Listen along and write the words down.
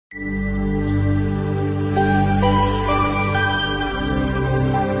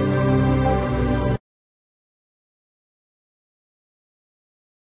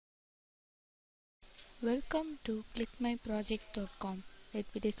Welcome to clickmyproject.com. Let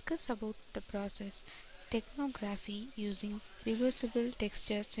me discuss about the process Steganography using reversible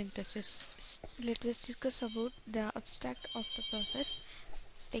texture synthesis. Let us discuss about the abstract of the process.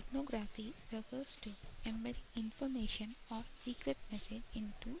 Steganography refers to embedding information or secret message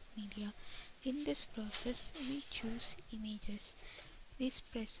into media. In this process, we choose images. This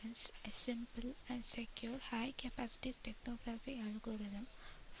presents a simple and secure high-capacity steganography algorithm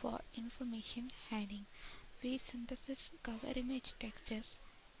for information hiding. We synthesize cover image textures,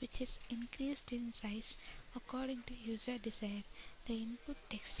 which is increased in size according to user desire. The input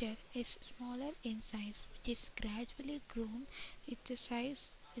texture is smaller in size, which is gradually grown if the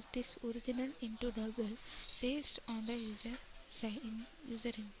size it is original into double based on the user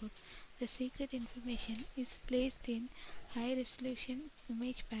input. The secret information is placed in high resolution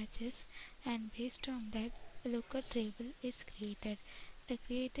image patches, and based on that, a lookup table is created. The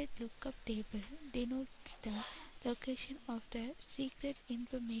created lookup table denotes the location of the secret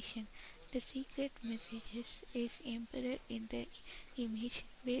information. The secret messages is embedded in the image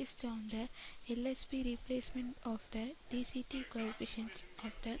based on the LSB replacement of the DCT coefficients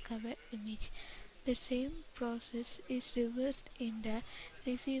of the cover image. The same process is reversed in the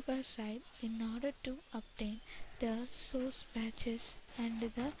receiver side in order to obtain the source patches and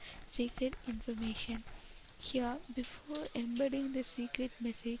the secret information. Here, before embedding the secret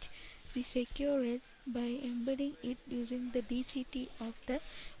message, we secure it by embedding it using the DCT of the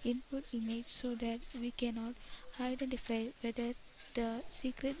input image so that we cannot identify whether the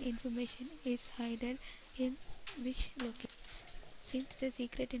secret information is hidden in which location. Since the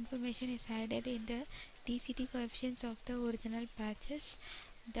secret information is hidden in the DCT coefficients of the original patches,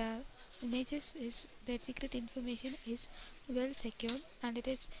 the the secret information is well secured, and it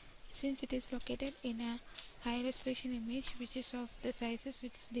is since it is located in a high resolution image which is of the sizes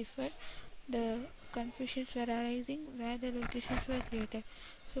which is different, the confusions were arising where the locations were created.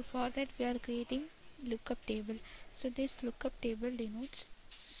 So for that we are creating lookup table. So this lookup table denotes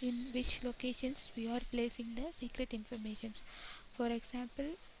in which locations we are placing the secret informations. For example,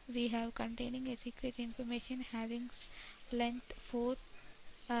 we have containing a secret information having length 4.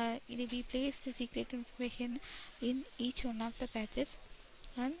 We place the secret information in each one of the patches,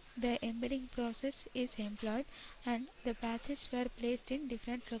 and the embedding process is employed, and the patches were placed in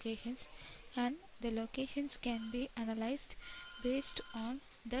different locations, and the locations can be analyzed based on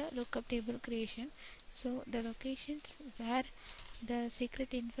the lookup table creation. So the locations where the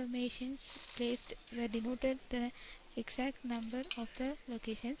secret informations placed were denoted the exact number of the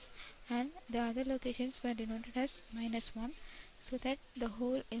locations, and the other locations were denoted as -1, so that the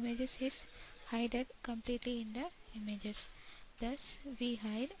whole images is hidden completely in the images. Thus we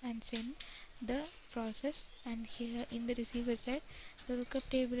hide and send the process, and here in the receiver side the lookup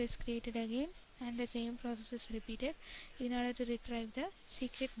table is created again, and the same process is repeated in order to retrieve the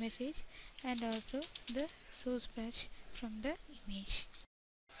secret message and also the source patch from the image.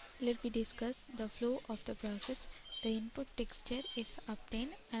 Let me discuss the flow of the process. The input texture is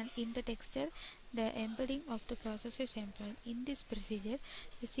obtained, and in the texture the embedding of the process is employed. In this procedure,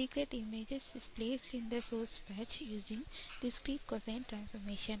 the secret images is placed in the source patch using discrete cosine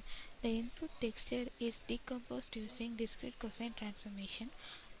transformation. The input texture is decomposed using discrete cosine transformation,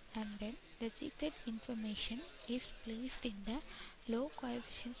 and then the secret information is placed in the low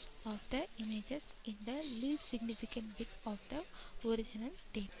coefficients of the images in the least significant bit of the original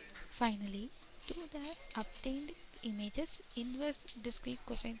data. Finally, to the obtained images, inverse discrete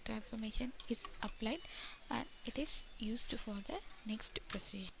cosine transformation is applied, and it is used for the next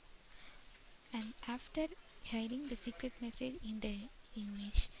procedure. And after hiding the secret message in the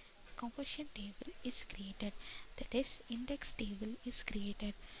image, composition table is created, that is index table is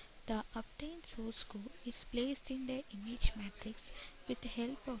created. The obtained source code is placed in the image matrix with the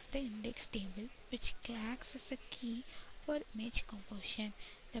help of the index table, which acts as a key for image composition.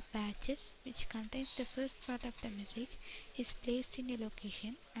 The patches, which contains the first part of the message, is placed in a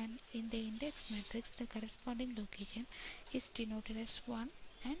location, and in the index matrix the corresponding location is denoted as 1,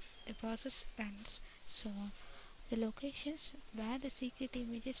 and the process runs so on. The locations where the secret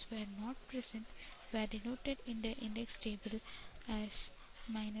images were not present were denoted in the index table as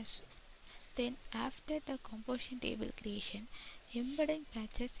 -. Then after the composition table creation, Embedding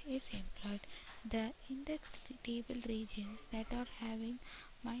patches is employed. The index table region that are having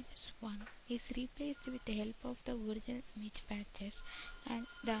 -1 is replaced with the help of the original image patches, and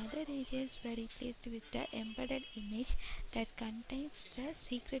the other regions were replaced with the embedded image that contains the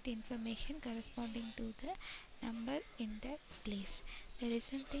secret information corresponding to the number in that place. The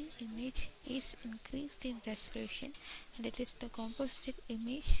resulting image is increased in resolution, and it is the composite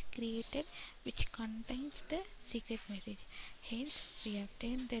image created which contains the secret message. Hence, we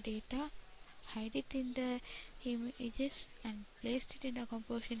obtain the data, hide it in the images, and placed it in the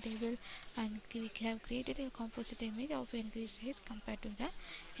composition table, and we have created a composite image of increased size compared to the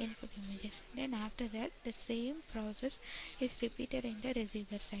input images. Then after that, the same process is repeated in the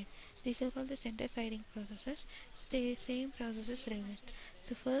receiver side. These are called the center siding processes. So the same process is reversed.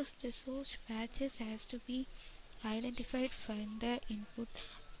 So first, the source patches has to be identified from the input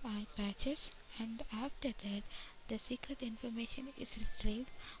patches, and after that the secret information is retrieved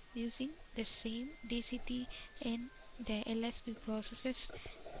using the same DCT in the LSB processes,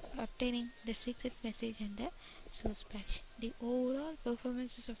 obtaining the secret message and the source patch. The overall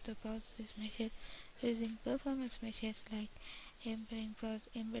performances of the process is measured using performance measures like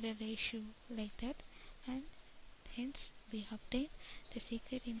embedded ratio, like that, and hence we obtain the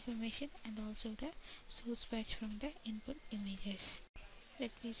secret information and also the source patch from the input images.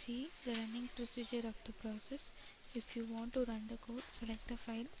 Let me see the running procedure of the process. If you want to run the code, select the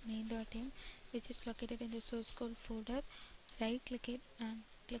file main.m, which is located in the source code folder. Right click it and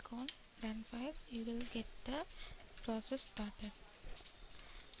click on run file. You will get the process started.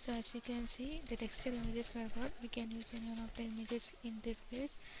 So as you can see, the texture images were got. We can use any one of the images in this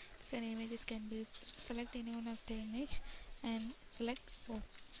case. So any images can be used. So select any one of the image and select O.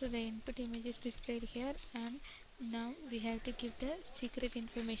 So the input image is displayed here, and now we have to give the secret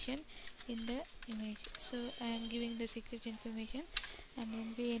information in the image. So I am giving the secret information, and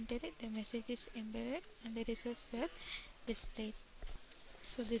when we enter it, the message is embedded and the results were displayed.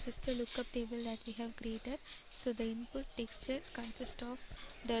 So this is the lookup table that we have created. So the input textures consist of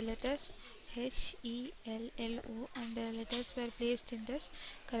the letters H, E, L, L, O, and the letters were placed in the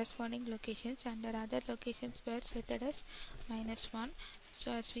corresponding locations, and the other locations were set as -1.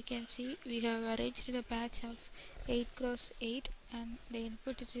 So as we can see, we have arranged the patch of 8 cross 8, and the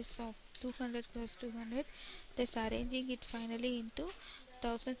input is of 200 cross 200, thus arranging it finally into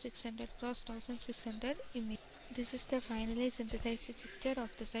 1600 cross 1600 image. This is the finally synthesized texture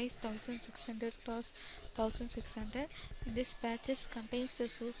of the size 1600 cross 1600. This patches contains the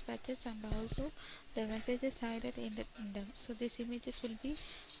source patches and also the messages hidden in them. So these images will be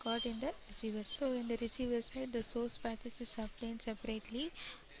got in the receiver. So in the receiver side, the source patches is obtained separately,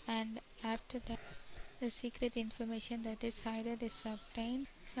 and after that the secret information that is hidden is obtained.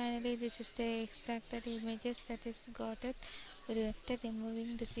 Finally, this is the extracted images that is got it after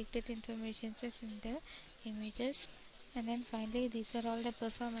removing the secret information in the images. And then finally, these are all the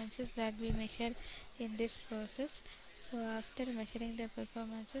performances that we measure in this process. So after measuring the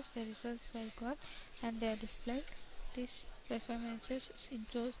performances, the results were got and they are displayed. These performances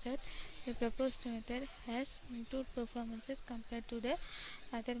shows that the proposed method has improved performances compared to the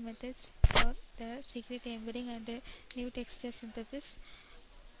other methods for the secret embedding and the new texture synthesis.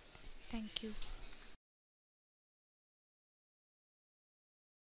 Thank you.